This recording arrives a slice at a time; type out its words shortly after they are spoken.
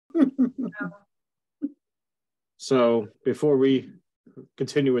So before we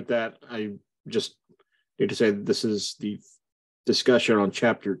continue with that, I just need to say that this is the discussion on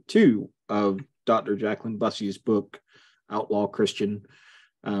chapter 2 of Dr. Jacqueline Bussie's book, Outlaw Christian.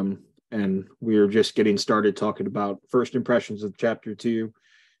 And we're just getting started talking about first impressions of chapter 2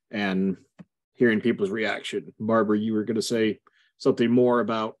 and hearing people's reaction. Barbara, you were going to say something more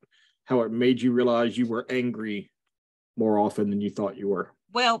about how it made you realize you were angry more often than you thought you were.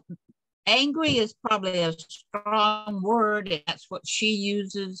 Well, angry is probably a strong word, and that's what she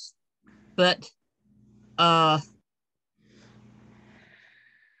uses. But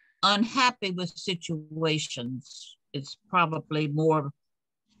unhappy with situations is probably more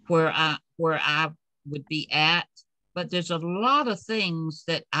where I would be at. But there's a lot of things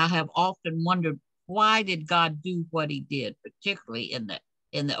that I have often wondered, why did God do what he did, particularly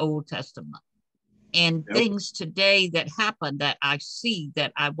in the Old Testament? And things today that happen that I see,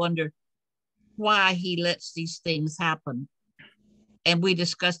 that I wonder why he lets these things happen. And we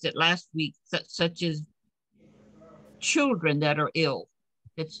discussed it last week, such as children that are ill.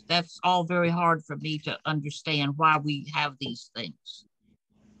 That's all very hard for me to understand why we have these things.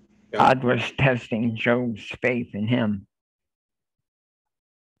 God was testing Job's faith in him.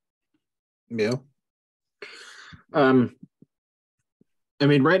 Yeah. I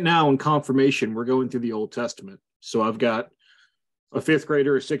mean, right now in confirmation, we're going through the Old Testament. So I've got a 5th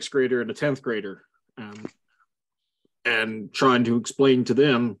grader, a 6th grader, and a 10th grader, and trying to explain to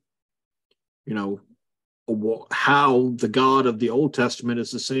them, you know, how the God of the Old Testament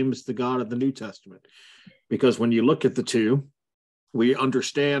is the same as the God of the New Testament. Because when you look at the two, we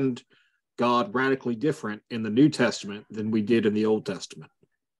understand God radically different in the New Testament than we did in the Old Testament.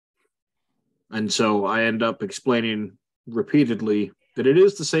 And so I end up explaining repeatedly that it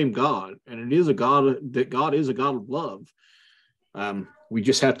is the same God, and it is a God, that God is a God of love. We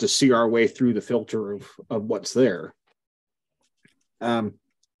just have to see our way through the filter of what's there. So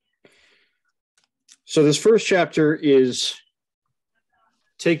this first chapter is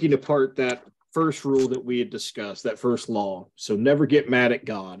taking apart that first rule that we had discussed, that first law. So never get mad at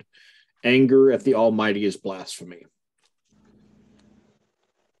God. Anger at the Almighty is blasphemy.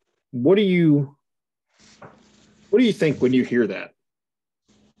 What do you think when you hear that?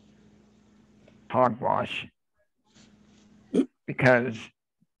 Hogwash. Because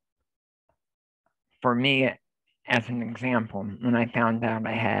for me, as an example, when I found out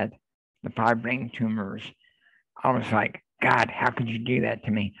I had the 5 brain tumors, I was like, God, how could you do that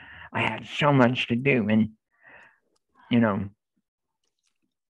to me? I had so much to do. And, you know,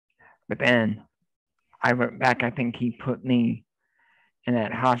 but then I went back, I think he put me in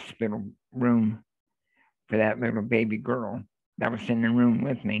that hospital room for that little baby girl that was in the room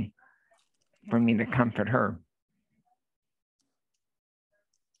with me for me to comfort her.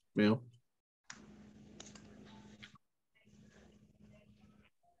 Yeah.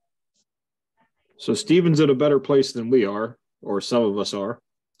 So Stephen's in a better place than we are, or some of us are.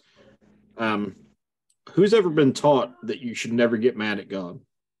 Who's ever been taught that you should never get mad at God?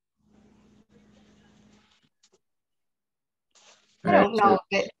 I don't know.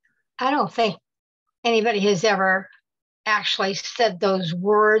 I don't think anybody has ever actually said those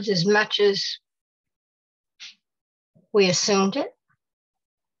words as much as we assumed it.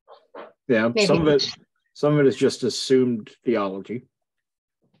 Yeah, Maybe some of it is just assumed theology.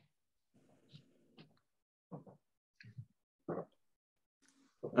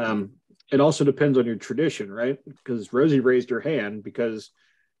 It also depends on your tradition, right? Because Rosie raised her hand because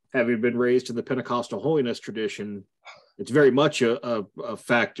having been raised in the Pentecostal holiness tradition, it's very much a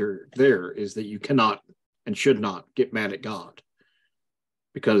factor there, is that you cannot and should not get mad at God,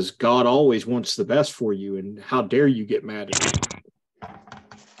 because God always wants the best for you, and how dare you get mad at him?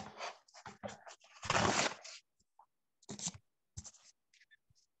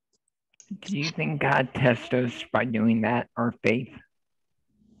 Do you think God tests us by doing that, our faith?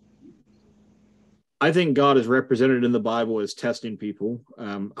 I think God is represented in the Bible as testing people.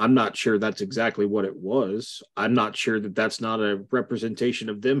 I'm not sure that's exactly what it was. I'm not sure that that's not a representation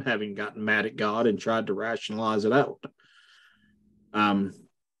of them having gotten mad at God and tried to rationalize it out.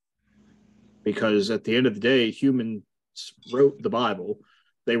 Because at the end of the day, humans wrote the Bible.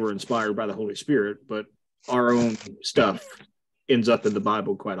 They were inspired by the Holy Spirit, but our own stuff ends up in the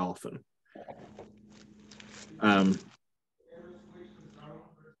Bible quite often.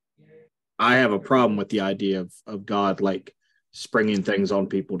 I have a problem with the idea of God like springing things on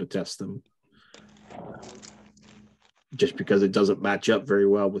people to test them, just because it doesn't match up very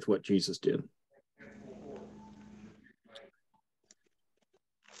well with what Jesus did.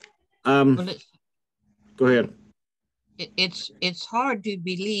 Go ahead. it's hard to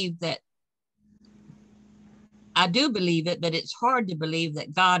believe that. I do believe it, but it's hard to believe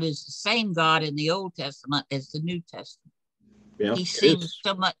that God is the same God in the Old Testament as the New Testament. Yeah, he seems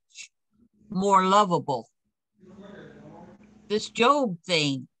so much more lovable. This Job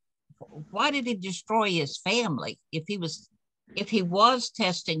thing, why did he destroy his family? If he was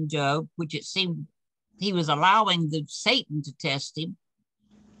testing Job, which it seemed he was allowing the Satan to test him,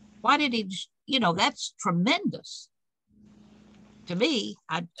 why did he, that's tremendous. To me,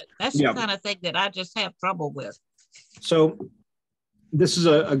 that's the kind of thing that I just have trouble with. So this is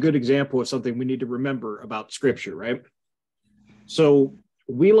a good example of something we need to remember about Scripture, right? So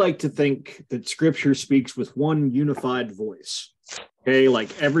we like to think that Scripture speaks with one unified voice. Okay,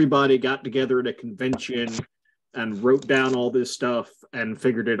 like everybody got together at a convention and wrote down all this stuff and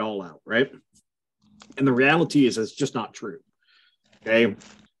figured it all out, right? And the reality is it's just not true. Okay,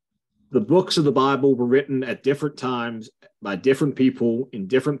 the books of the Bible were written at different times by different people in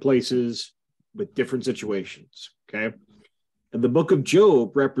different places with different situations. Okay, and the book of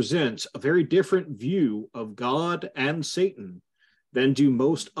Job represents a very different view of God and Satan than do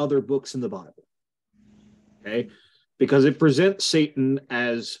most other books in the Bible. Okay, because it presents Satan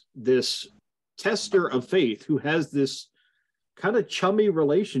as this tester of faith who has this kind of chummy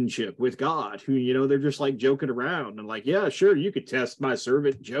relationship with God, who, they're just like joking around and like, yeah, sure, you could test my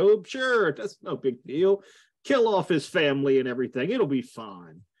servant Job. Sure, that's no big deal. Kill off his family and everything. It'll be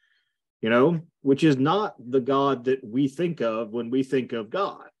fine. Which is not the God that we think of when we think of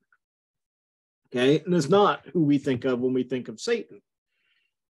God. Okay, and it's not who we think of when we think of Satan.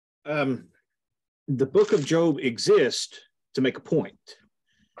 The book of Job exists to make a point,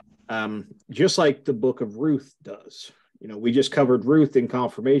 just like the book of Ruth does. We just covered Ruth in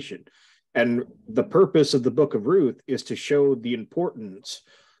confirmation, and the purpose of the book of Ruth is to show the importance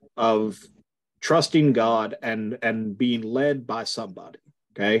of trusting God and being led by somebody.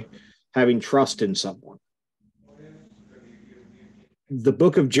 Okay, having trust in someone. The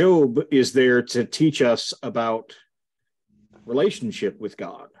book of Job is there to teach us about relationship with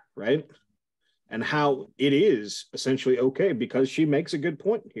God, right? And how it is essentially okay, because she makes a good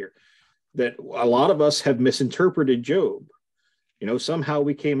point here that a lot of us have misinterpreted Job. Somehow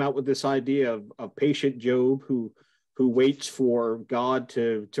we came out with this idea of patient Job who waits for God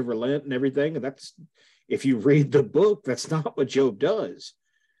to relent and everything. And that's, if you read the book, that's not what Job does.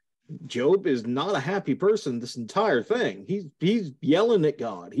 Job is not a happy person this entire thing. He's yelling at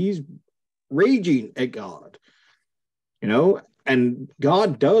God. He's raging at God, and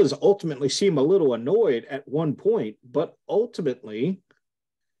God does ultimately seem a little annoyed at one point, but ultimately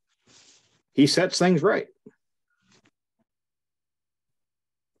he sets things right.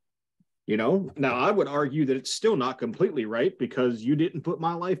 Now I would argue that it's still not completely right, because you didn't put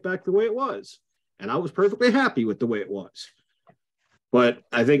my life back the way it was, and I was perfectly happy with the way it was. But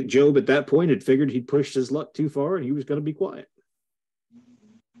I think Job at that point had figured he'd pushed his luck too far and he was going to be quiet.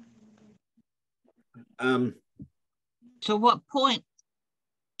 So what point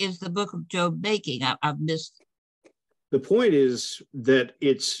is the book of Job making? I've missed. The point is that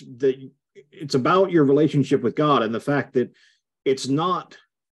it's about your relationship with God, and the fact that it's not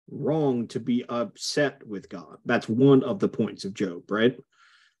wrong to be upset with God. That's one of the points of Job, right?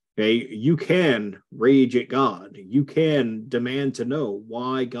 Okay, you can rage at God. You can demand to know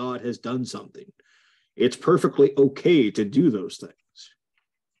why God has done something. It's perfectly okay to do those things.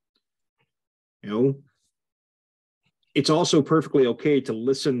 It's also perfectly okay to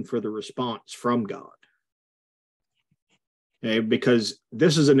listen for the response from God. Okay, because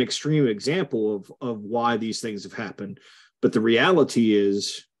this is an extreme example of why these things have happened. But the reality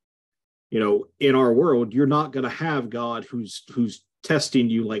is, in our world, you're not going to have God who's testing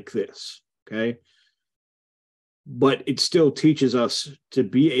you like this, okay? But it still teaches us to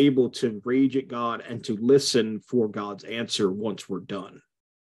be able to rage at God and to listen for God's answer once we're done.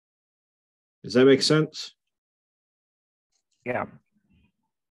 Does that make sense? Yeah.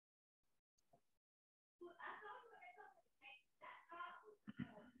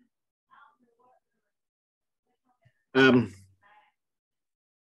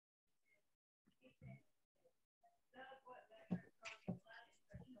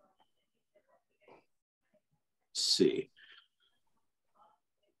 See.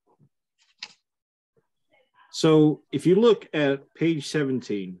 So if you look at page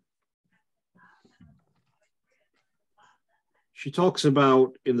 17, she talks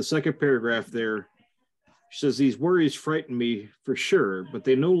about, in the second paragraph there, she says, these worries frighten me for sure, but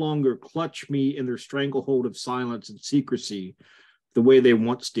they no longer clutch me in their stranglehold of silence and secrecy the way they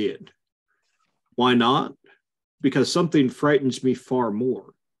once did. Why not? Because something frightens me far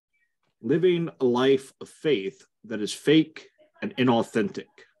more. Living a life of faith that is fake and inauthentic.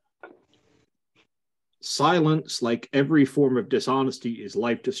 Silence, like every form of dishonesty, is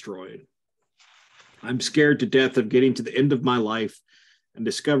life-destroying. I'm scared to death of getting to the end of my life and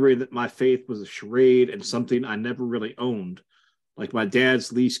discovering that my faith was a charade and something I never really owned, like my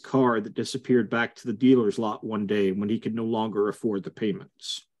dad's leased car that disappeared back to the dealer's lot one day when he could no longer afford the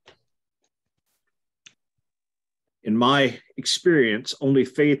payments. In my experience, only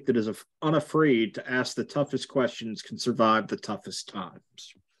faith that is unafraid to ask the toughest questions can survive the toughest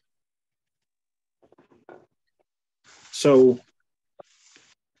times. So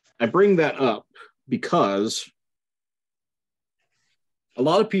I bring that up because a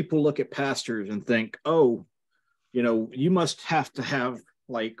lot of people look at pastors and think, oh, you know, you must have to have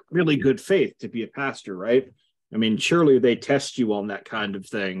like really good faith to be a pastor, right? I mean, surely they test you on that kind of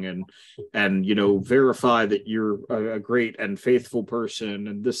thing and you know, verify that you're a great and faithful person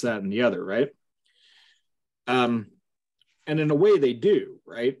and this, that, and the other, right? And in a way they do,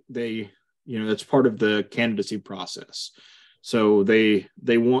 right? They, you know, that's part of the candidacy process. So they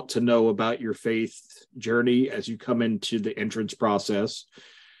want to know about your faith journey as you come into the entrance process.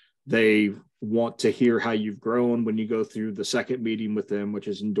 They want to hear how you've grown when you go through the second meeting with them, which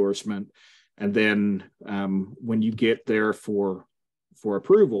is endorsement. And then when you get there for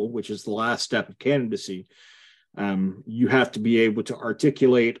approval, which is the last step of candidacy, you have to be able to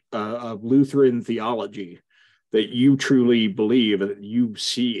articulate a Lutheran theology that you truly believe, that you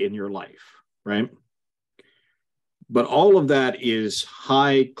see in your life, right? But all of that is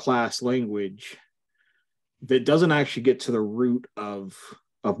high class language that doesn't actually get to the root of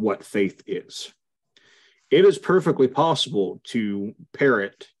what faith is. It is perfectly possible to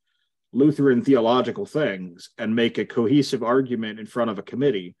parrot Lutheran theological things and make a cohesive argument in front of a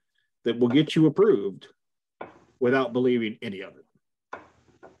committee that will get you approved without believing any of it.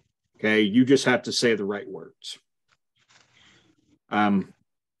 Okay, you just have to say the right words. And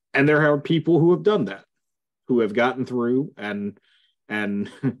there are people who have done that, who have gotten through and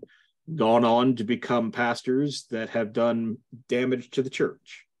gone on to become pastors that have done damage to the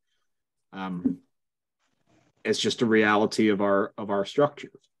church. It's just a reality of our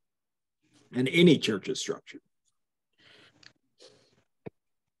structure and any church's structure.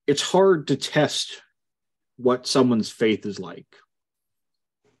 It's hard to test what someone's faith is like,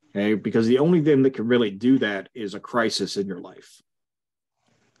 okay? Because the only thing that can really do that is a crisis in your life.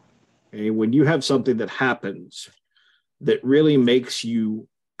 Okay? When you have something that happens that really makes you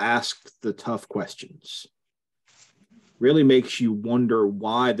ask the tough questions, really makes you wonder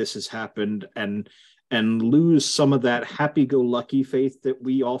why this has happened, and lose some of that happy-go-lucky faith that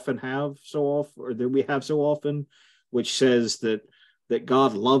we often have so often, or that we have so often, which says that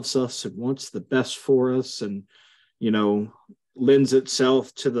God loves us and wants the best for us, and, you know, lends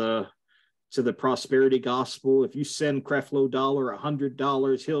itself to the prosperity gospel. If you send Creflo Dollar $100,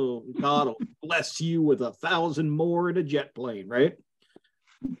 God will bless you with 1,000 more in a jet plane, right?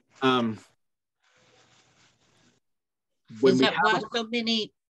 Is that why so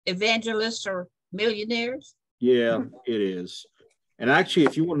many evangelists are millionaires? Yeah, it is. And actually,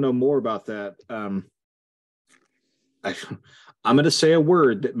 if you want to know more about that, I'm going to say a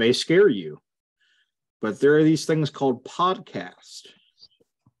word that may scare you, but there are these things called podcasts.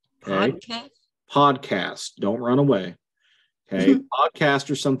 Okay? Podcast. Don't run away. Okay. Podcasts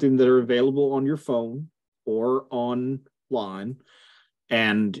are something that are available on your phone or online.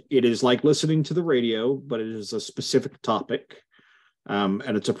 And it is like listening to the radio, but it is a specific topic. And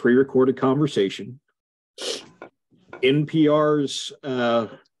it's a pre-recorded conversation. NPR's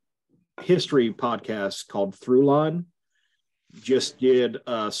history podcast called Throughline just did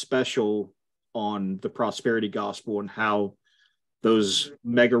a special on the prosperity gospel and how those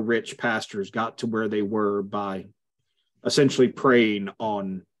mega rich pastors got to where they were by essentially preying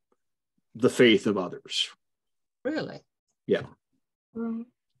on the faith of others. Really? Yeah.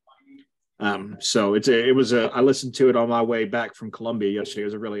 So I listened to it on my way back from Columbia yesterday. It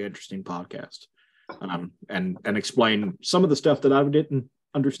was a really interesting podcast, and explain some of the stuff that I didn't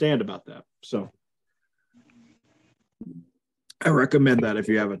understand about that. So I recommend that if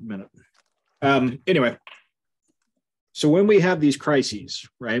you have a minute. Anyway, so when we have these crises,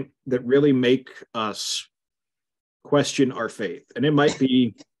 right, that really make us question our faith, and it might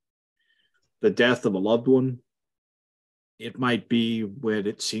be the death of a loved one. It might be when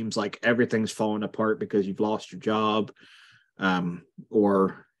it seems like everything's falling apart because you've lost your job,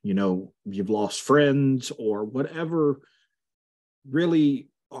 or, you know, you've lost friends, or whatever really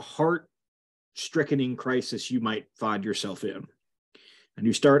a heart-stricken crisis you might find yourself in. And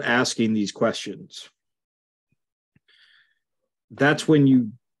you start asking these questions. That's when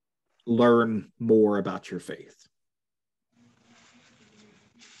you learn more about your faith.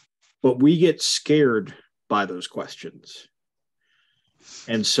 But we get scared by those questions.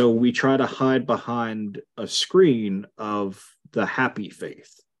 And so we try to hide behind a screen of the happy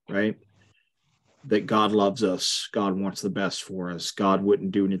faith, right? That God loves us, God wants the best for us, God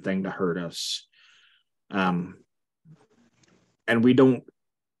wouldn't do anything to hurt us. And we don't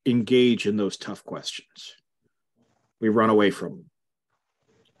engage in those tough questions. We run away from them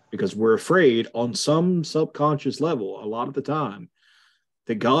because we're afraid on some subconscious level, a lot of the time,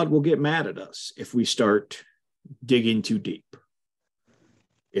 that God will get mad at us if we start digging too deep.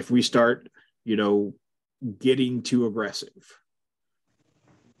 If we start, getting too aggressive.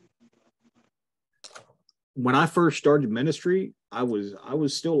 When I first started ministry, I was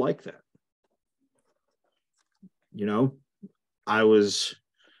still like that.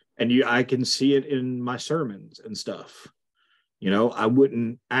 I can see it in my sermons and stuff. I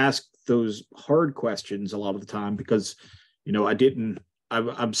wouldn't ask those hard questions a lot of the time because,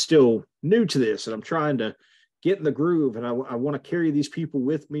 I'm still new to this and I'm trying to get in the groove, and I want to carry these people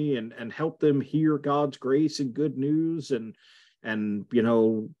with me and help them hear God's grace and good news and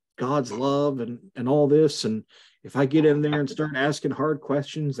God's love and all this. And if I get in there and start asking hard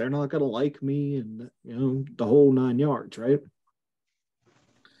questions, they're not going to like me and, the whole 9 yards, right?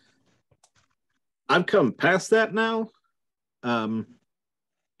 I've come past that now,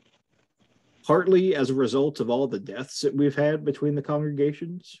 partly as a result of all the deaths that we've had between the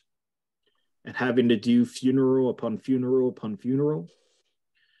congregations and having to do funeral upon funeral upon funeral,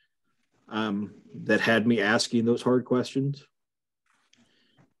 that had me asking those hard questions.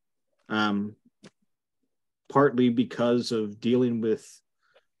 Partly because of dealing with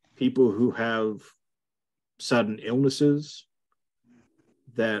people who have sudden illnesses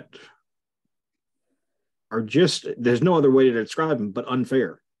that are just, there's no other way to describe them, but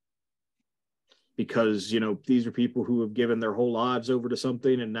unfair. Because, these are people who have given their whole lives over to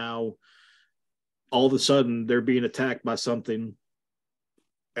something, and now all of a sudden they're being attacked by something,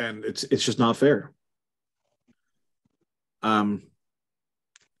 and it's just not fair.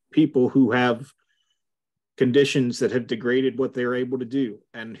 People who have conditions that have degraded what they're able to do,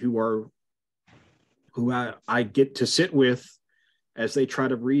 and who I get to sit with as they try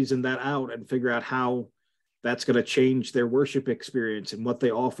to reason that out and figure out how that's going to change their worship experience and what they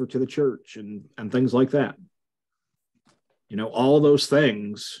offer to the church and things like that. All those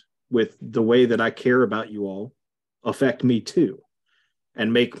things with the way that I care about you all affect me too,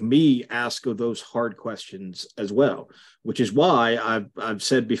 and make me ask of those hard questions as well, which is why I've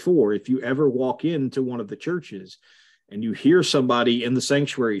said before, if you ever walk into one of the churches and you hear somebody in the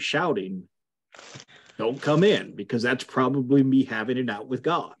sanctuary shouting, don't come in, because that's probably me having it out with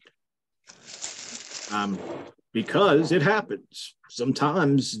God. Because it happens.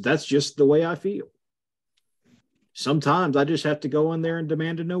 Sometimes that's just the way I feel. Sometimes I just have to go in there and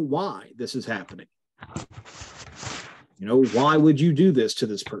demand to know why this is happening. Why would you do this to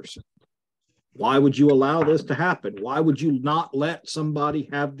this person? Why would you allow this to happen? Why would you not let somebody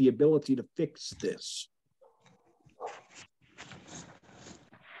have the ability to fix this?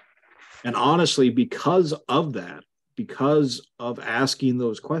 And honestly, because of that, because of asking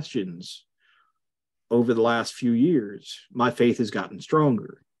those questions over the last few years, my faith has gotten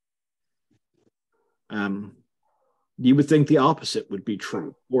stronger. You would think the opposite would be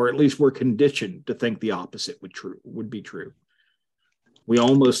true, or at least we're conditioned to think the opposite would be true. We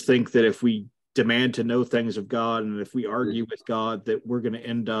almost think that if we demand to know things of God and if we argue with God, that we're going to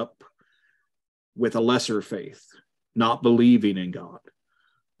end up with a lesser faith, not believing in God.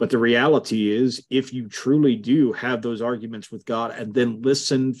 But the reality is, if you truly do have those arguments with God and then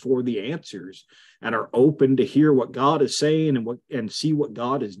listen for the answers and are open to hear what God is saying and see what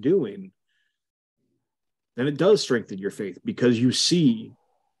God is doing, then it does strengthen your faith, because you see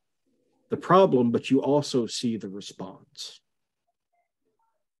the problem, but you also see the response.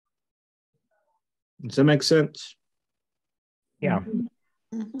 Does that make sense? Yeah.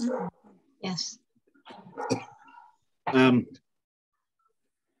 Mm-hmm. Yes.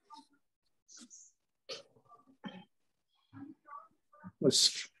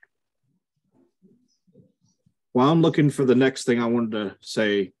 While I'm looking for the next thing I wanted to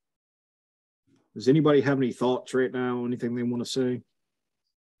say, does anybody have any thoughts right now? Anything they want to say?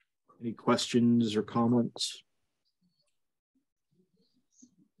 Any questions or comments?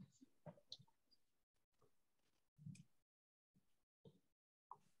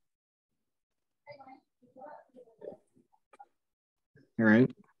 All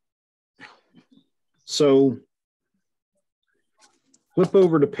right. So flip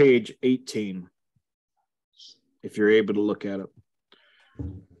over to page 18 if you're able to look at it.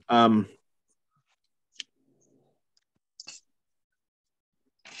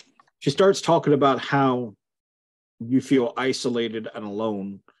 she starts talking about how you feel isolated and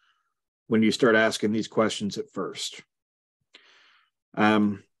alone when you start asking these questions at first.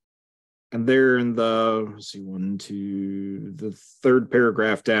 And there in the, let's see, the third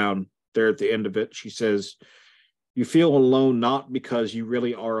paragraph down there at the end of it, she says, you feel alone not because you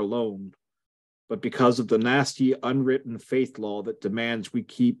really are alone, but because of the nasty unwritten faith law that demands we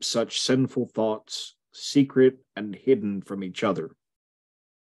keep such sinful thoughts secret and hidden from each other.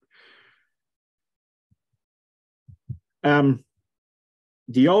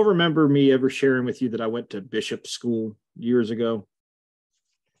 Do y'all remember me ever sharing with you that I went to bishop school years ago?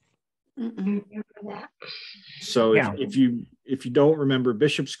 So Yeah. if you don't remember,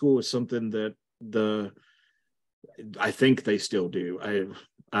 bishop school is something that I think they still do.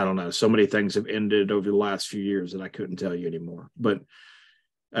 I don't know. So many things have ended over the last few years that I couldn't tell you anymore. But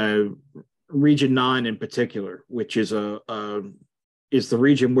Region 9 in particular, which is is the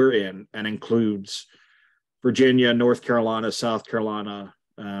region we're in and includes Virginia, North Carolina, South Carolina,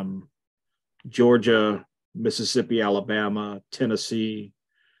 Georgia, Mississippi, Alabama, Tennessee,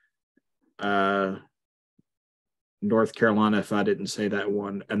 North Carolina, if I didn't say that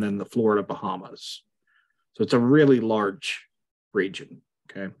one, and then the Florida Bahamas. So it's a really large region,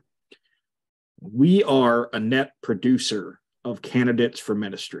 okay? We are a net producer of candidates for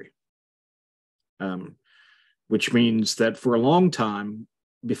ministry, which means that for a long time,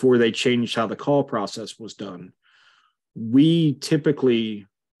 before they changed how the call process was done, we typically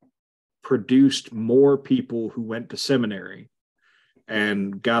produced more people who went to seminary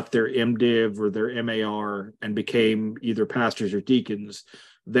and got their MDiv or their MAR and became either pastors or deacons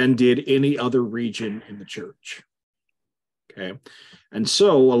than did any other region in the church. Okay. And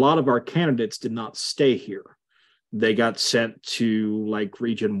so a lot of our candidates did not stay here. They got sent to like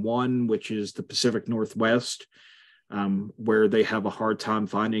Region 1, which is the Pacific Northwest, where they have a hard time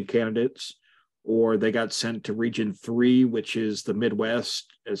finding candidates, or they got sent to Region 3, which is the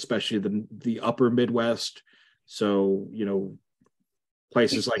Midwest, especially the upper Midwest. So,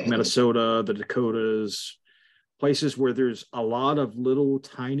 places like Minnesota, the Dakotas, places where there's a lot of little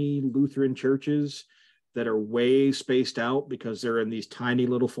tiny Lutheran churches that are way spaced out because they're in these tiny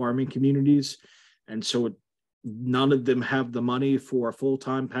little farming communities. And so none of them have the money for a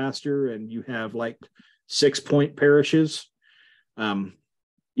full-time pastor, and you have like 6-point parishes. So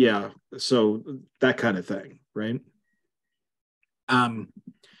that kind of thing, right?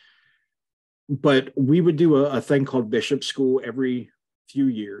 But we would do a thing called bishop school every few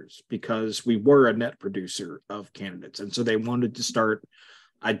years because we were a net producer of candidates. And so they wanted to start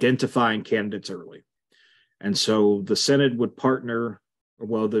identifying candidates early. And so the Synod would partner,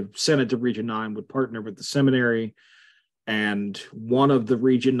 the Synod to Region 9 would partner with the seminary, and one of the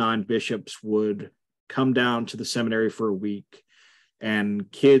Region 9 bishops would come down to the seminary for a week, and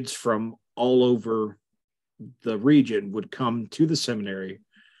kids from all over the region would come to the seminary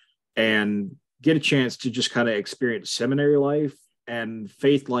and get a chance to just kind of experience seminary life and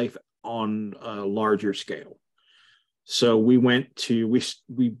faith life on a larger scale. So we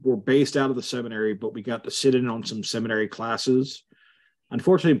were based out of the seminary, but we got to sit in on some seminary classes.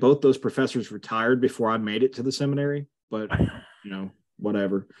 Unfortunately, both those professors retired before I made it to the seminary, but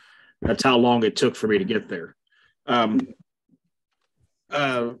whatever. That's how long it took for me to get there. And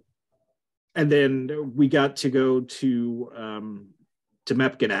then we got to go to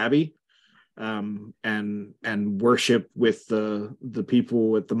Mepkin Abbey and worship with the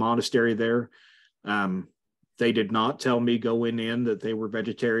people at the monastery there. They did not tell me going in that they were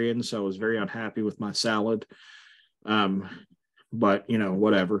vegetarian, so I was very unhappy with my salad. But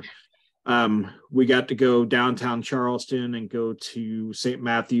whatever. We got to go downtown Charleston and go to St.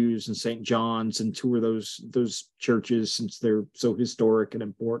 Matthew's and St. John's and tour those churches since they're so historic and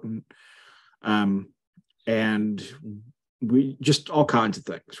important. And we just all kinds of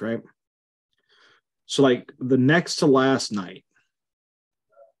things, right? So like the next to last night,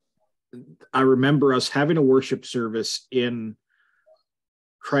 I remember us having a worship service in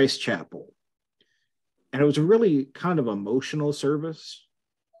Christ Chapel. And it was a really kind of emotional service.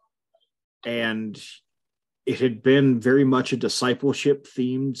 And it had been very much a discipleship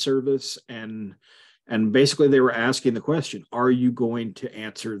themed service. And basically they were asking the question, are you going to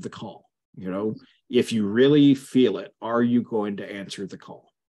answer the call? If you really feel it, are you going to answer the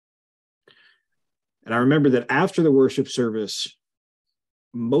call? And I remember that after the worship service,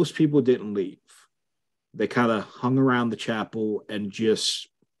 most people didn't leave. They kind of hung around the chapel and just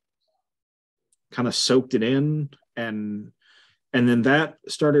kind of soaked it in. And then that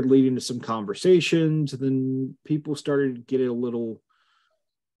started leading to some conversations. And then people started getting a little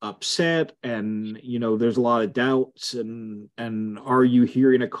upset, and there's a lot of doubts, and are you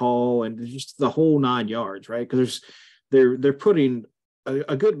hearing a call, and just the whole 9 yards, right? Because they're putting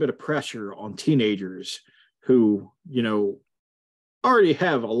a good bit of pressure on teenagers who already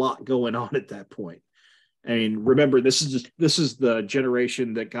have a lot going on at that point. I mean, remember, this is the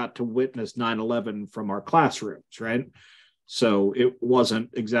generation that got to witness 9/11 from our classrooms, right? So it wasn't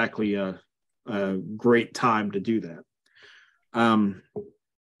exactly a great time to do that.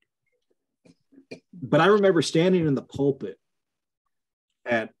 But I remember standing in the pulpit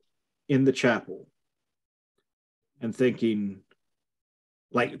in the chapel and thinking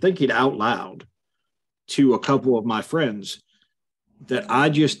out loud to a couple of my friends that I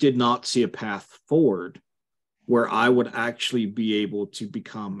just did not see a path forward where I would actually be able to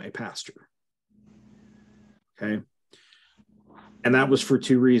become a pastor. Okay. And that was for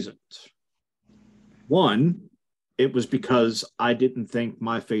 2 reasons. One, it was because I didn't think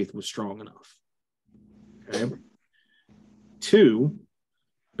my faith was strong enough. Okay. 2,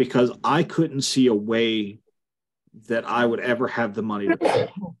 because I couldn't see a way that I would ever have the money to pay.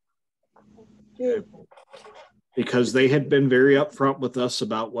 Okay. Because they had been very upfront with us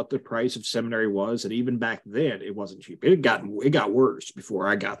about what the price of seminary was, and even back then it wasn't cheap. It got worse before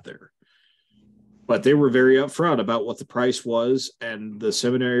I got there, but they were very upfront about what the price was, and the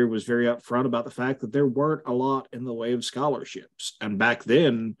seminary was very upfront about the fact that there weren't a lot in the way of scholarships. And back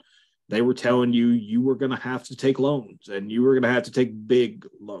then, they were telling you were going to have to take loans, and you were going to have to take big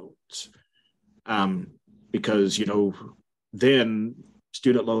loans, because then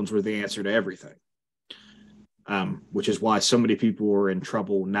student loans were the answer to everything. Which is why so many people are in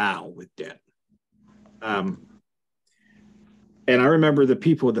trouble now with debt. And I remember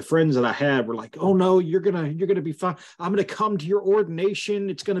the friends that I had were like, "Oh no, you're gonna be fine. I'm gonna come to your ordination.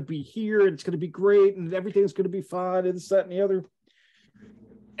 It's gonna be here, and it's gonna be great, and everything's gonna be fine, and this, that, and the other."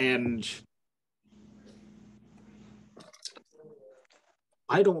 And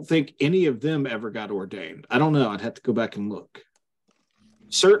I don't think any of them ever got ordained. I don't know. I'd have to go back and look.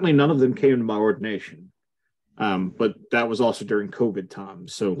 Certainly none of them came to my ordination. But that was also during COVID time.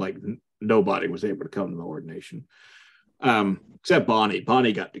 So nobody was able to come to my ordination. Except Bonnie.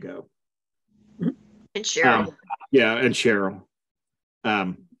 Bonnie got to go. And Cheryl. Yeah, and Cheryl.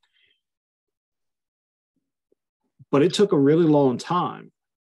 But it took a really long time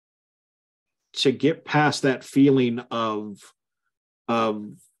to get past that feeling of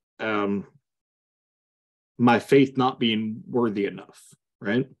my faith not being worthy enough,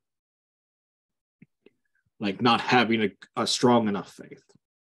 right? Like not having a strong enough faith.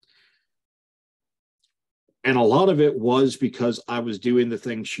 And a lot of it was because I was doing the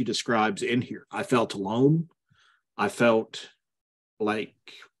things she describes in here. I felt alone. I felt like,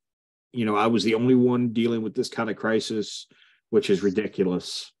 I was the only one dealing with this kind of crisis, which is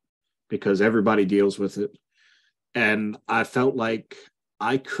ridiculous because everybody deals with it. And I felt like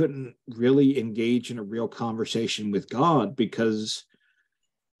I couldn't really engage in a real conversation with God because,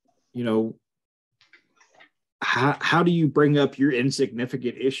 how do you bring up your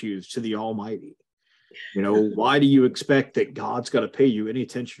insignificant issues to the Almighty? Why do you expect that God's got to pay you any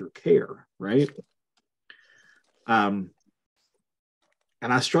attention or care, right? And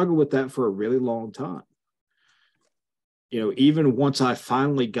I struggled with that for a really long time. Even once I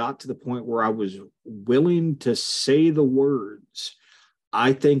finally got to the point where I was willing to say the words,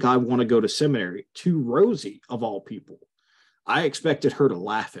 "I think I want to go to seminary," to Rosie, of all people, I expected her to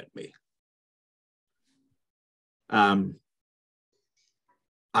laugh at me.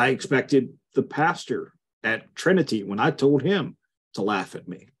 I expected the pastor at Trinity, when I told him, to laugh at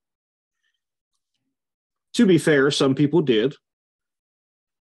me. To be fair, some people did,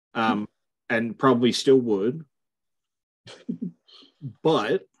 and probably still would.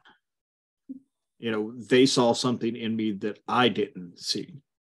 But, they saw something in me that I didn't see,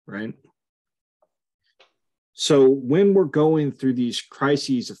 right? So when we're going through these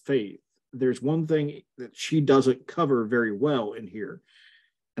crises of faith, there's one thing that she doesn't cover very well in here,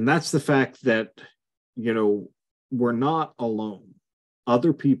 and that's the fact that, we're not alone.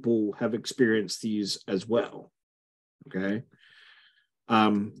 Other people have experienced these as well, okay?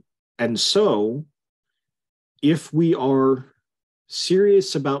 And so if we are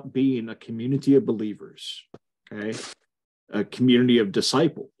serious about being a community of believers, okay, a community of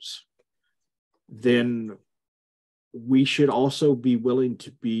disciples, then we should also be willing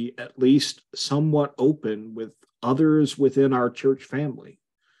to be at least somewhat open with others within our church family.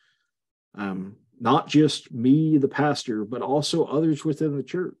 Not just me, the pastor, but also others within the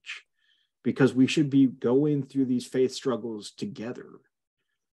church, because we should be going through these faith struggles together.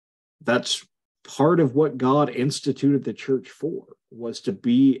 That's part of what God instituted the church for, was to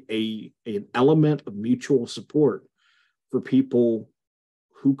be an element of mutual support for people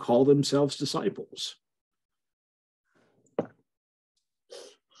who call themselves disciples.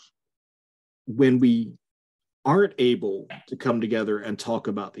 When we aren't able to come together and talk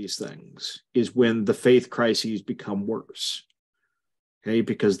about these things is when the faith crises become worse. Okay,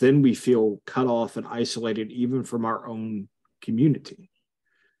 because then we feel cut off and isolated even from our own community.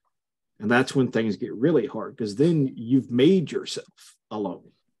 And that's when things get really hard, because then you've made yourself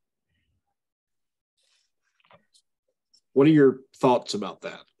alone. What are your thoughts about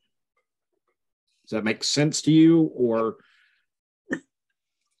that? Does that make sense to you, or?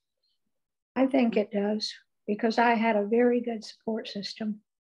 I think it does, because I had a very good support system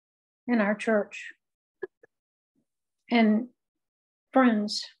in our church, and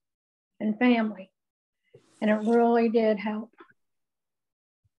friends and family, and it really did help.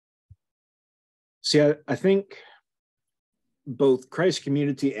 See, I think both Christ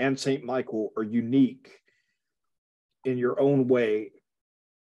Community and St. Michael are unique in your own way,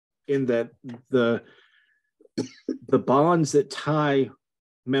 in that the bonds that tie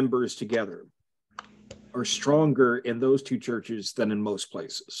members together are stronger in those two churches than in most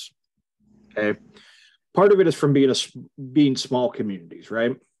places. Okay, part of it is from being small communities,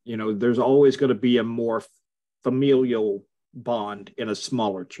 right? You know, there's always going to be a more familial bond in a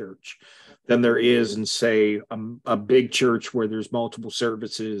smaller church than there is in, say, a big church where there's multiple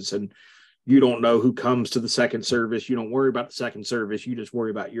services and you don't know who comes to the second service. You don't worry about the second service. You just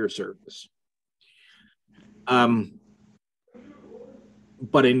worry about your service. But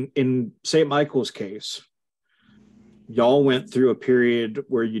in St. Michael's case, y'all went through a period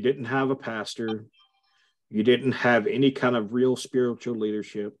where you didn't have a pastor, you didn't have any kind of real spiritual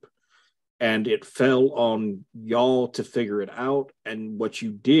leadership, and it fell on y'all to figure it out. And what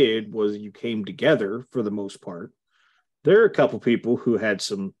you did was you came together for the most part. There are a couple people who had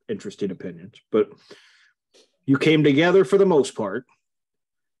some interesting opinions, but you came together for the most part,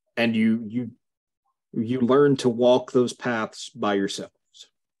 and you learned to walk those paths by yourselves,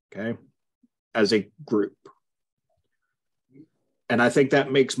 okay, as a group. And I think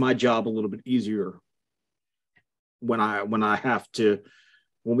that makes my job a little bit easier when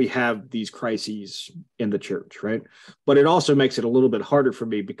we have these crises in the church, right? But it also makes it a little bit harder for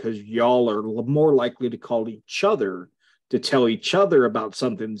me, because y'all are more likely to call each other to tell each other about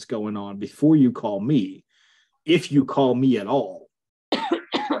something that's going on before you call me, if you call me at all.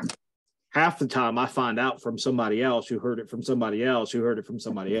 Half the time I find out from somebody else who heard it from somebody else who heard it from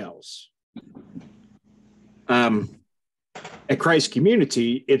somebody else. At Christ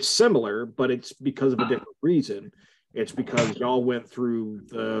Community, it's similar, but it's because of a different reason. It's because y'all went through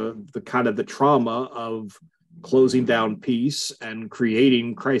the kind of the trauma of closing down peace and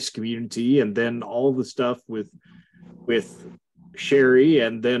creating Christ Community, and then all the stuff with Sherry,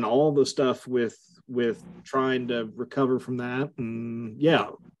 and then all the stuff with trying to recover from that. And yeah,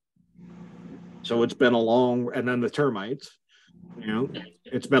 so it's been a long, and then the termites, you know,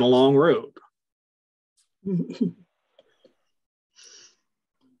 it's been a long road.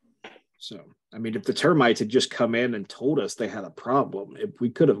 So, I mean, if the termites had just come in and told us they had a problem, if we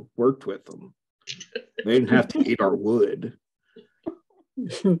could have worked with them, they didn't have to eat our wood.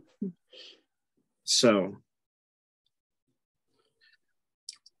 So,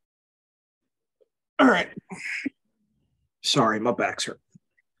 all right. Sorry, my back's hurt.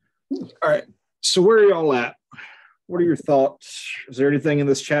 All right. So where are y'all at? What are your thoughts? Is there anything in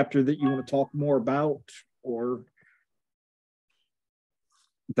this chapter that you want to talk more about, or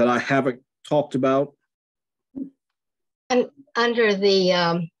that I haven't talked about? And under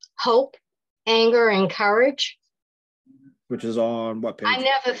the hope, anger, and courage. Which is on what page? I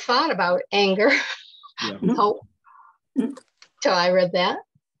never thought about anger, yeah. Hope, till I read that.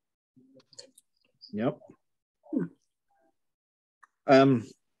 Yep. I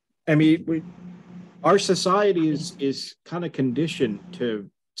mean, our society is kind of conditioned to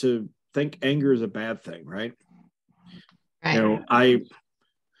think anger is a bad thing, right? Right. You know,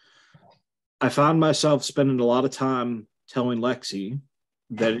 I found myself spending a lot of time telling Lexi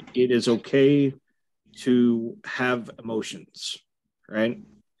that it is okay to have emotions, right?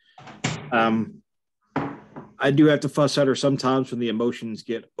 I do have to fuss at her sometimes when the emotions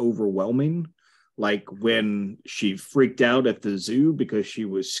get overwhelming, like when she freaked out at the zoo because she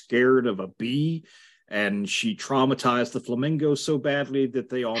was scared of a bee, and she traumatized the flamingos so badly that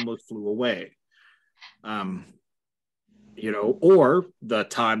they almost flew away. You know, or the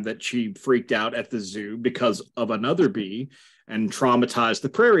time that she freaked out at the zoo because of another bee and traumatized the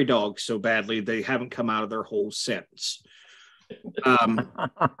prairie dogs so badly they haven't come out of their hole since.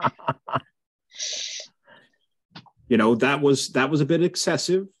 You know, that was a bit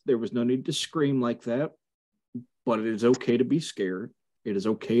excessive. There was no need to scream like that, but it is okay to be scared. It is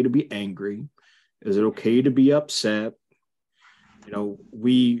okay to be angry. Is it okay to be upset? You know,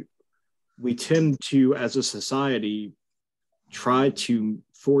 we tend to, as a society, try to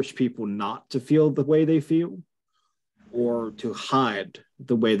force people not to feel the way they feel or to hide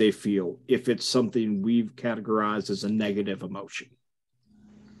the way they feel if it's something we've categorized as a negative emotion.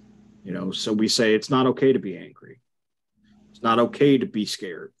 You know, so we say it's not okay to be angry. It's not okay to be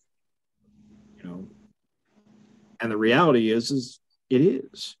scared. You know, and the reality is it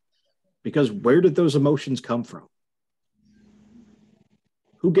is. Because where did those emotions come from?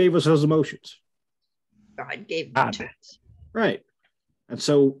 Who gave us those emotions? God gave them to us. Right. And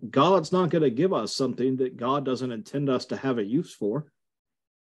so God's not going to give us something that God doesn't intend us to have a use for.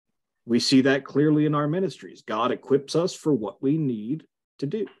 We see that clearly in our ministries. God equips us for what we need to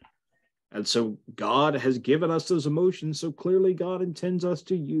do. And so God has given us those emotions. So clearly God intends us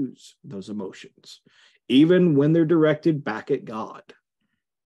to use those emotions, even when they're directed back at God.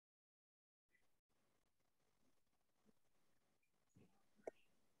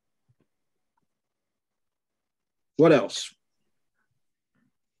 What else?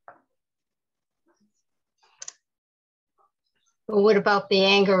 Well, what about the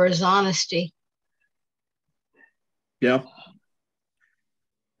anger as honesty? Yeah.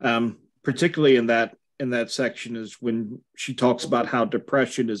 Particularly in that section is when she talks about how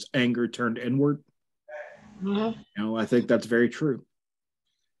depression is anger turned inward. You know, I think that's very true.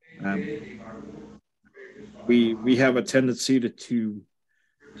 We have a tendency to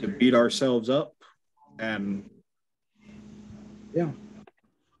beat ourselves up, and yeah.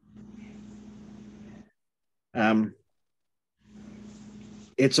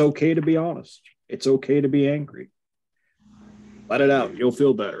 It's okay to be honest. It's okay to be angry. Let it out. You'll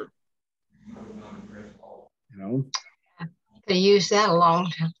feel better. You know? Could have used that a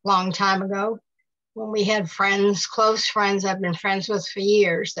long time ago when we had friends, close friends I've been friends with for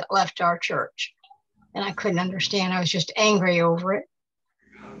years that left our church. And I couldn't understand. I was just angry over it.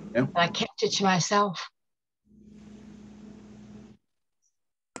 Yeah. But I kept it to myself.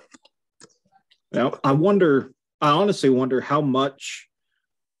 Now, I honestly wonder how much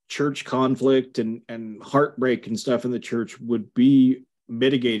church conflict and heartbreak and stuff in the church would be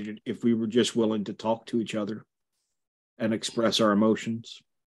mitigated if we were just willing to talk to each other and express our emotions.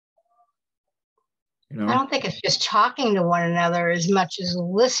 You know? I don't think it's just talking to one another as much as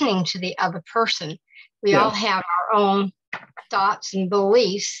listening to the other person. We all have our own thoughts and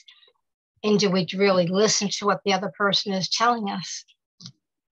beliefs. And do we really listen to what the other person is telling us?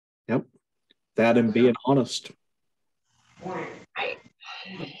 Yep. That and being honest. Right.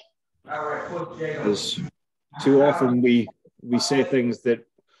 Because too often we say things that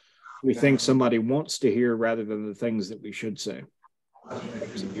we think somebody wants to hear rather than the things that we should say.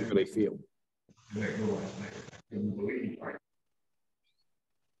 Things that we really feel.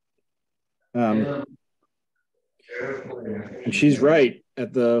 And she's right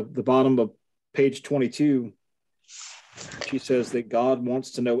at the bottom of page 22. She says that God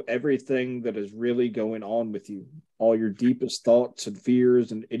wants to know everything that is really going on with you, all your deepest thoughts and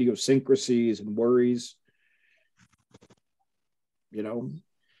fears and idiosyncrasies and worries. You know,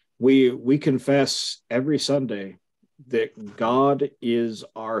 we confess every Sunday that God is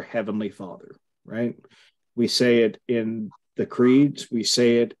our Heavenly Father, right? We say it in the creeds. We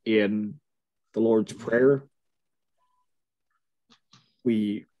say it in the Lord's Prayer.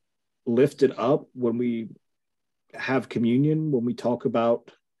 We lift it up when we have communion, when we talk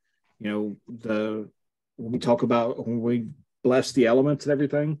about, you know, when we bless the elements and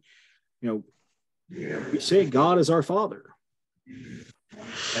everything, you know, we say God is our Father.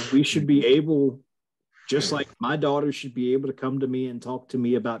 And we should be able, just like my daughter should be able to come to me and talk to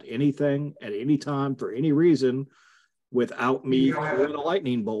me about anything at any time for any reason without me throwing a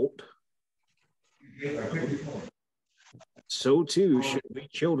lightning bolt. So too should we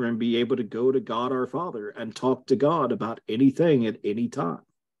children be able to go to God our Father and talk to God about anything at any time.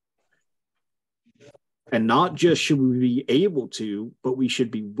 And not just should we be able to, but we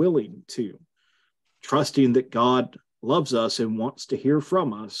should be willing to, trusting that God loves us and wants to hear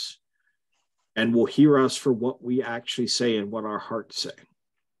from us and will hear us for what we actually say and what our hearts say.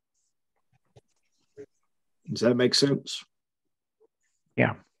 Does that make sense?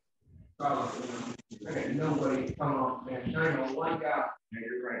 Yeah.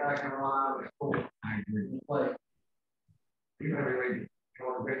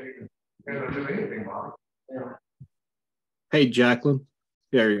 Hey, Jacqueline.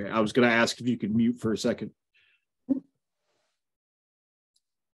 There, I was going to ask if you could mute for a second.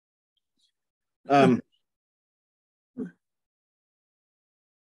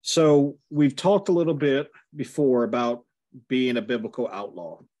 So we've talked a little bit before about being a biblical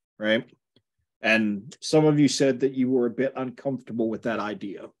outlaw, right? And some of you said that you were a bit uncomfortable with that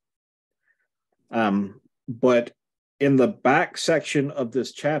idea. But in the back section of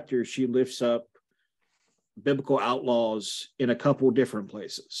this chapter, she lifts up biblical outlaws in a couple different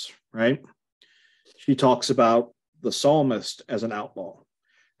places, right? She talks about the psalmist as an outlaw,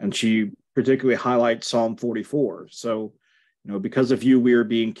 and she particularly highlights Psalm 44. So, because of you, we are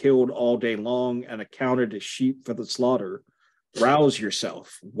being killed all day long and accounted as sheep for the slaughter. Rouse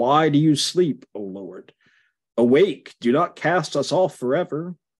yourself. Why do you sleep, O Lord? Awake, do not cast us off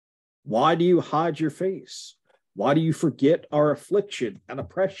forever. Why do you hide your face? Why do you forget our affliction and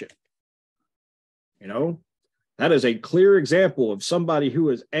oppression? That is a clear example of somebody who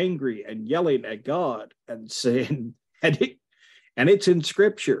is angry and yelling at God and saying, and it's in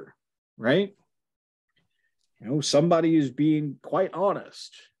scripture, right? Somebody is being quite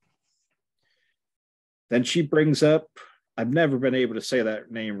honest. Then she brings up, I've never been able to say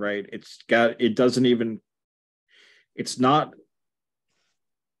that name right. It's not,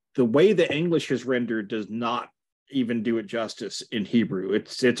 the way the English is rendered does not even do it justice in Hebrew.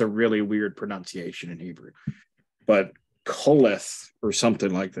 It's a really weird pronunciation in Hebrew, but Koleth or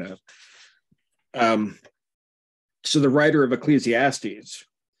something like that. So the writer of Ecclesiastes,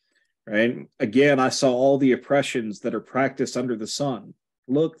 right? Again, I saw all the oppressions that are practiced under the sun.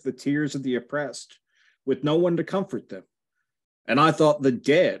 Look, the tears of the oppressed, with no one to comfort them. And I thought the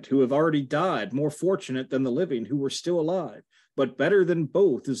dead who have already died more fortunate than the living who were still alive. But better than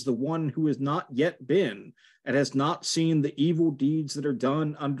both is the one who has not yet been and has not seen the evil deeds that are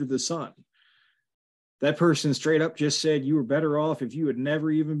done under the sun. That person straight up just said you were better off if you had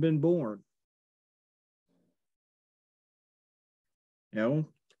never even been born. And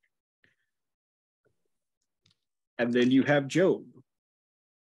then you have Job,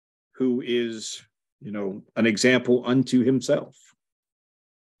 who is, an example unto himself.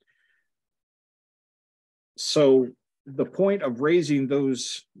 So the point of raising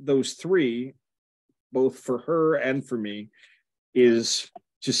those three, both for her and for me, is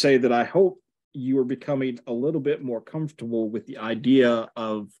to say that I hope you are becoming a little bit more comfortable with the idea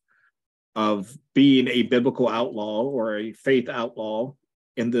of being a biblical outlaw or a faith outlaw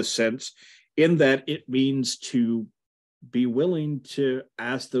in this sense, in that it means to be willing to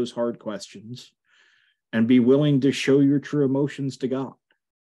ask those hard questions and be willing to show your true emotions to God.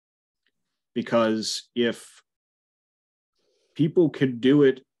 Because if people could do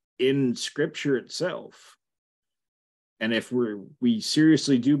it in Scripture itself, and if we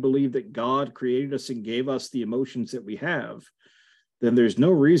seriously do believe that God created us and gave us the emotions that we have, then there's no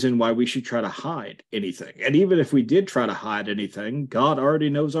reason why we should try to hide anything. And even if we did try to hide anything, God already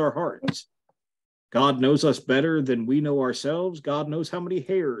knows our hearts. God knows us better than we know ourselves. God knows how many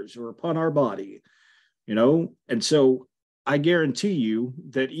hairs are upon our body, And so I guarantee you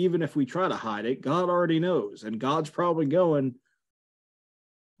that even if we try to hide it, God already knows. And God's probably going,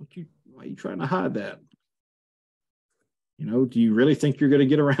 why are you trying to hide that? Do you really think you're going to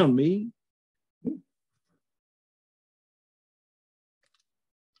get around me?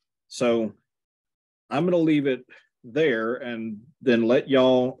 So I'm going to leave it there and then let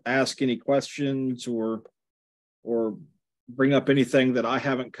y'all ask any questions or bring up anything that I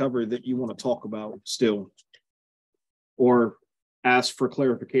haven't covered that you want to talk about still, or ask for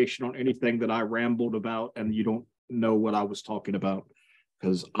clarification on anything that I rambled about and you don't know what I was talking about,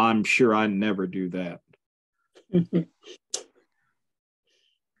 because I'm sure I never do that.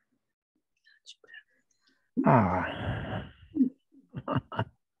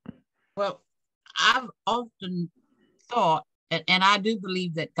 Well, I've often thought, and I do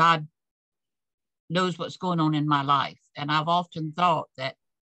believe that God knows what's going on in my life. And I've often thought that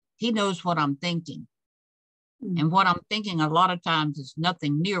he knows what I'm thinking. And what I'm thinking a lot of times is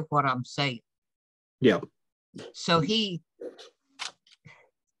nothing near what I'm saying. Yeah. So he's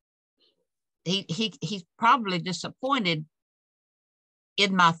probably disappointed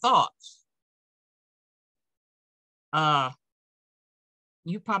in my thoughts.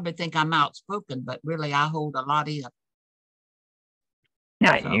 You probably think I'm outspoken, but really I hold a lot in.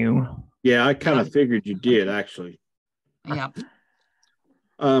 Not you. Yeah, I kind of figured you did, actually. Yeah.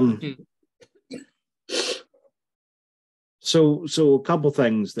 So a couple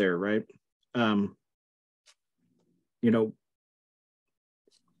things there, right? One,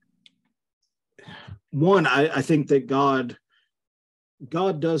 I think that God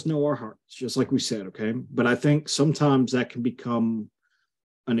does know our hearts, just like we said, okay? But I think sometimes that can become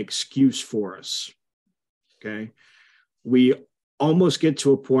an excuse for us, okay? We almost get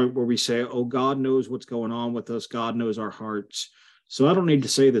to a point where we say, oh, God knows what's going on with us. God knows our hearts. So I don't need to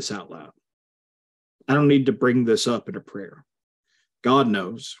say this out loud. I don't need to bring this up in a prayer. God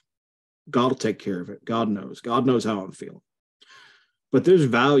knows. God will take care of it. God knows. God knows how I'm feeling. But there's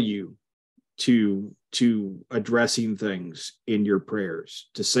value to addressing things in your prayers,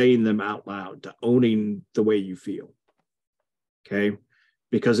 to saying them out loud, to owning the way you feel. Okay?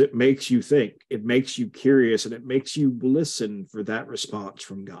 Because it makes you think, it makes you curious, and it makes you listen for that response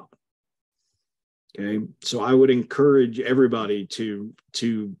from God. Okay? So I would encourage everybody to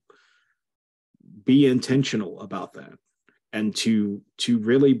be intentional about that, and to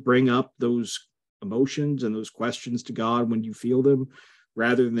really bring up those emotions and those questions to God when you feel them,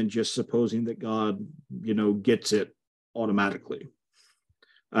 rather than just supposing that God, gets it automatically.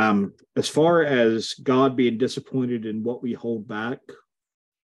 As far as God being disappointed in what we hold back,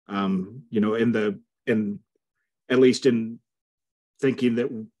 in at least in thinking that,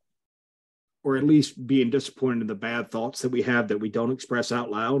 or at least being disappointed in the bad thoughts that we have that we don't express out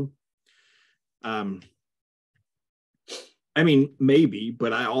loud. I mean, maybe,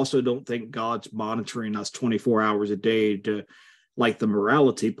 but I also don't think God's monitoring us 24 hours a day to, like the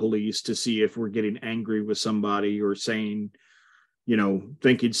morality police, to see if we're getting angry with somebody or saying,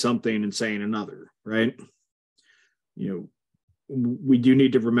 thinking something and saying another, right? We do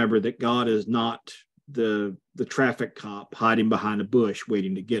need to remember that God is not the traffic cop hiding behind a bush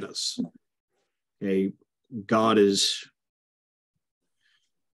waiting to get us. Okay, God is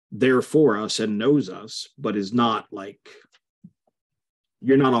there for us and knows us, but is not like,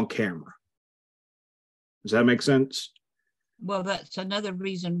 you're not on camera. Does that make sense? Well, that's another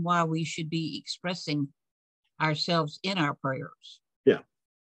reason why we should be expressing ourselves in our prayers. Yeah.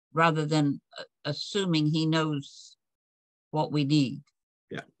 Rather than assuming he knows what we need.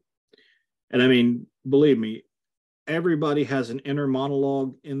 Yeah. And I mean, believe me, everybody has an inner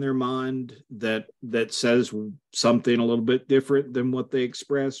monologue in their mind that says something a little bit different than what they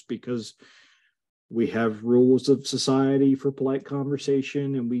express, because we have rules of society for polite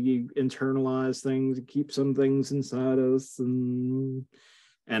conversation, and we internalize things and keep some things inside us. And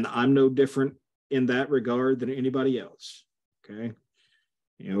I'm no different in that regard than anybody else. Okay.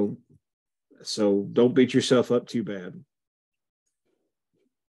 So don't beat yourself up too bad.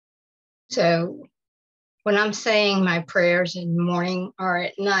 So when I'm saying my prayers in the morning or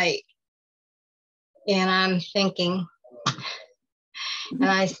at night, and I'm thinking, and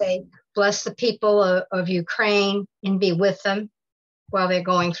I say, bless the people of Ukraine and be with them while they're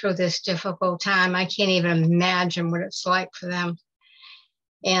going through this difficult time. I can't even imagine what it's like for them.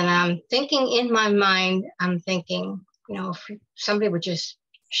 And I'm thinking in my mind, if somebody would just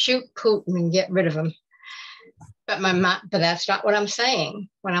shoot Putin and get rid of him. But that's not what I'm saying.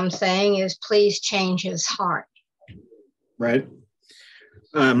 What I'm saying is, please change his heart. Right.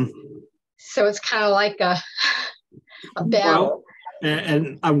 So it's kind of like a battle. Well,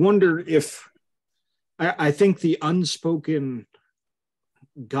 and I wonder if, I think the unspoken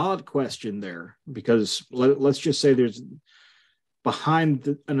God question there, because let's just say there's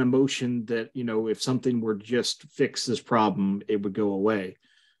behind an emotion that, if something were just fix this problem, it would go away.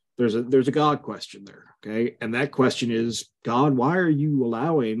 There's a God question there. Okay. And that question is, God, why are you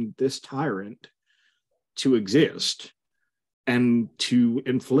allowing this tyrant to exist and to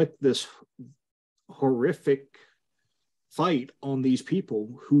inflict this horrific fight on these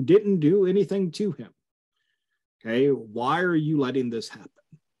people who didn't do anything to him? Okay. Why are you letting this happen?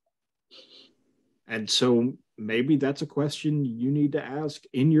 And so maybe that's a question you need to ask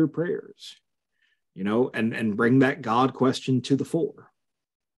in your prayers, and bring that God question to the fore.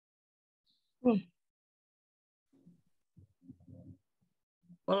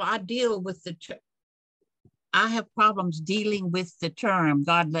 Well, I have problems dealing with the term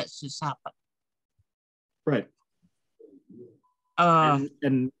God lets this happen. Right. Go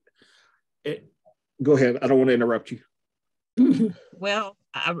ahead. I don't want to interrupt you. Well,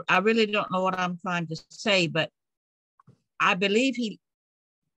 I really don't know what I'm trying to say, but I believe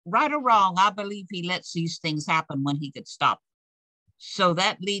right or wrong, I believe he lets these things happen when he could stop. So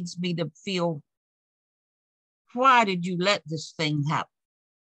that leads me to feel, why did you let this thing happen?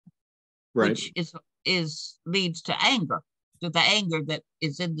 Right. Which leads to anger, to the anger that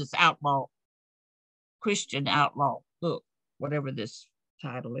is in this Outlaw Christian book, whatever this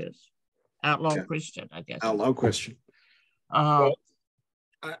title is. Outlaw Christian, I guess. Outlaw Christian. Well,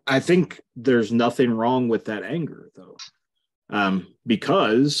 I think there's nothing wrong with that anger, though,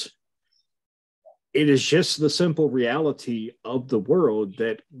 because it is just the simple reality of the world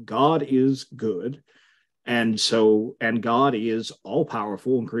that God is good. And God is all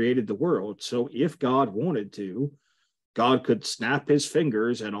powerful and created the world. So if God wanted to, God could snap his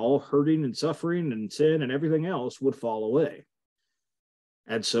fingers and all hurting and suffering and sin and everything else would fall away.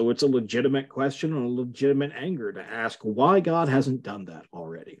 And so it's a legitimate question and a legitimate anger to ask why God hasn't done that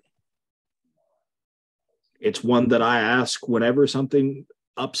already. It's one that I ask whenever something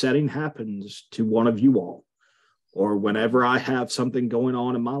upsetting happens to one of you all, or whenever I have something going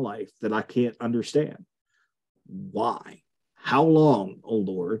on in my life that I can't understand. Why? How long, O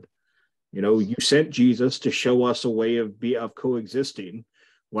Lord? You know, you sent Jesus to show us a way of coexisting.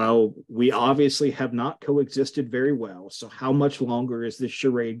 Well, we obviously have not coexisted very well. So how much longer is this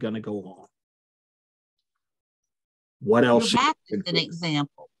charade going to go on? What else? Your back is an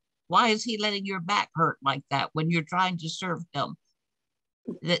example. Why is he letting your back hurt like that when you're trying to serve him?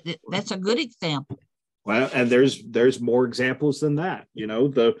 That's a good example. Well, and there's more examples than that. You know,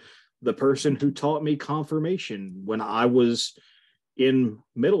 the person who taught me confirmation when I was in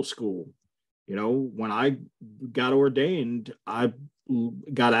middle school, you know, when I got ordained, I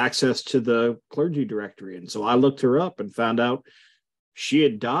got access to the clergy directory. And so I looked her up and found out she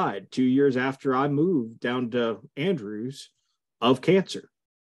had died 2 years after I moved down to Andrews of cancer.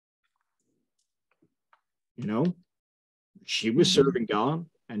 You know, she was serving God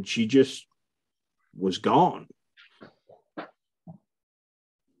and she just was gone.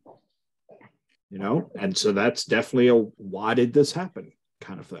 You know, and so that's definitely a why did this happen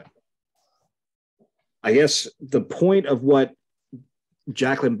kind of thing. I guess the point of what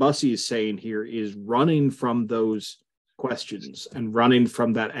Jacqueline Bussie is saying here is running from those questions and running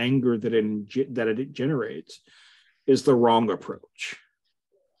from that anger that it generates is the wrong approach.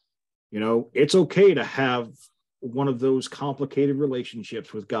 You know, it's okay to have one of those complicated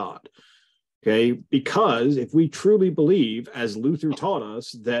relationships with God, okay? Because if we truly believe, as Luther taught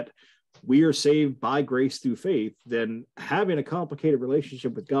us, that we are saved by grace through faith, then having a complicated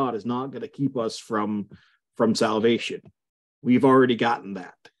relationship with God is not going to keep us from salvation. We've already gotten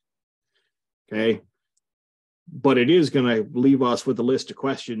that, okay? But it is going to leave us with a list of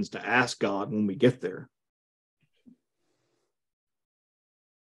questions to ask God when we get there.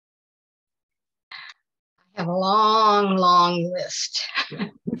 I have a long, long list.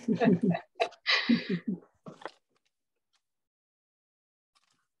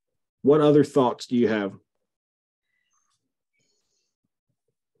 What other thoughts do you have?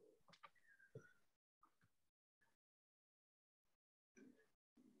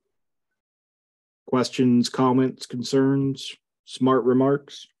 Questions, comments, concerns, smart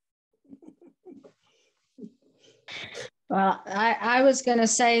remarks? Well, I was going to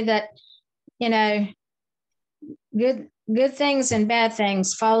say that, you know, good things and bad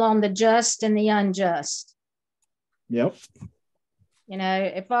things fall on the just and the unjust. Yep. You know,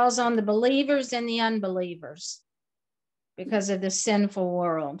 it falls on the believers and the unbelievers because of the sinful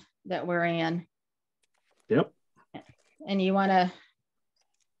world that we're in. Yep. And you want to,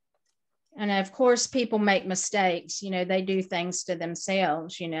 and of course, people make mistakes. You know, they do things to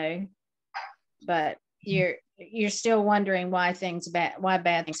themselves, you know, but you're still wondering why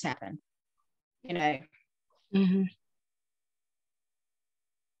bad things happen, you know. Mm-hmm.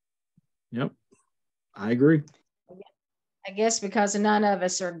 Yep. I agree. I guess because none of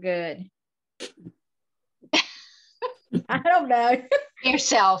us are good. I don't know.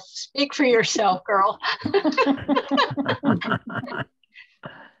 Yourself. Speak for yourself, girl.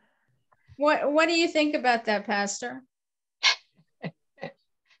 What do you think about that, Pastor?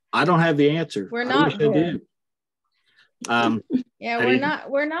 I don't have the answer. We're not good. Yeah,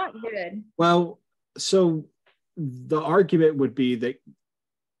 we're not good. Well, so the argument would be that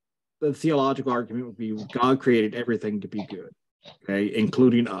the theological argument would be God created everything to be good, okay,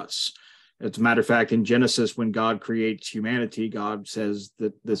 including us. As a matter of fact, in Genesis, when God creates humanity, God says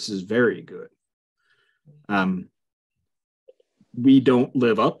that this is very good. We don't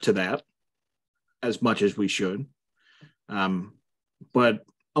live up to that as much as we should. But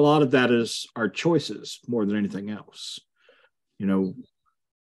a lot of that is our choices more than anything else. You know,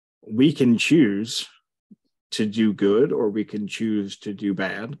 we can choose to do good or we can choose to do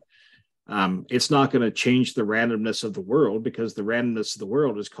bad. It's not going to change the randomness of the world because the randomness of the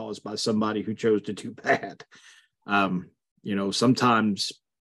world is caused by somebody who chose to do bad. You know, sometimes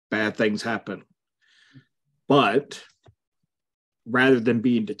bad things happen. But rather than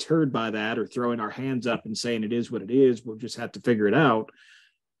being deterred by that or throwing our hands up and saying it is what it is, we'll just have to figure it out.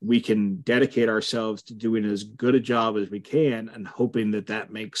 We can dedicate ourselves to doing as good a job as we can and hoping that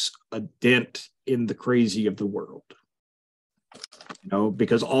that makes a dent in the crazy of the world. You know,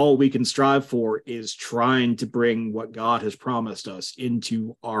 because all we can strive for is trying to bring what God has promised us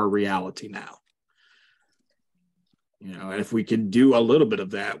into our reality now. You know, and if we can do a little bit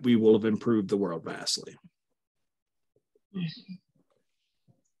of that, we will have improved the world vastly.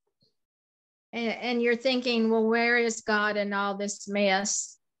 And you're thinking, well, where is God in all this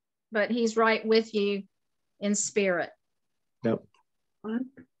mess? But he's right with you in spirit. Yep.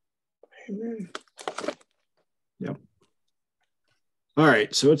 Amen. Yep. All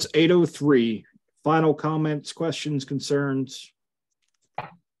right. So it's 8:03. Final comments, questions, concerns? All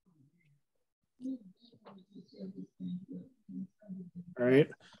right.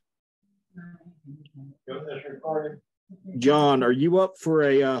 John, are you up for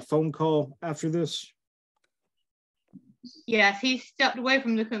a phone call after this? Yes, he stepped away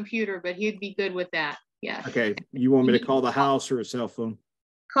from the computer, but he'd be good with that. Yes. Okay. You want me to call the house or a cell phone?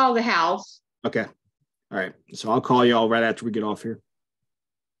 Call the house. Okay. All right. So I'll call y'all right after we get off here.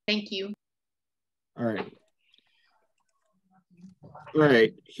 Thank you. All right. All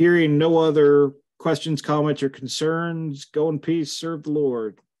right. Hearing no other questions, comments, or concerns, go in peace, serve the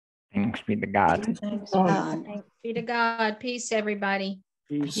Lord. Thanks be to God. Thanks be to God. Peace, everybody.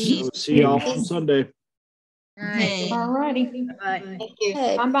 Peace. Peace. See y'all on Sunday. All right. Okay. All righty. Bye. Thank you.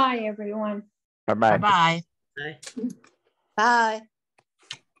 Hey, bye-bye, everyone. Bye-bye. Bye-bye. Bye. Bye.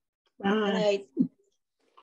 Bye. Good night.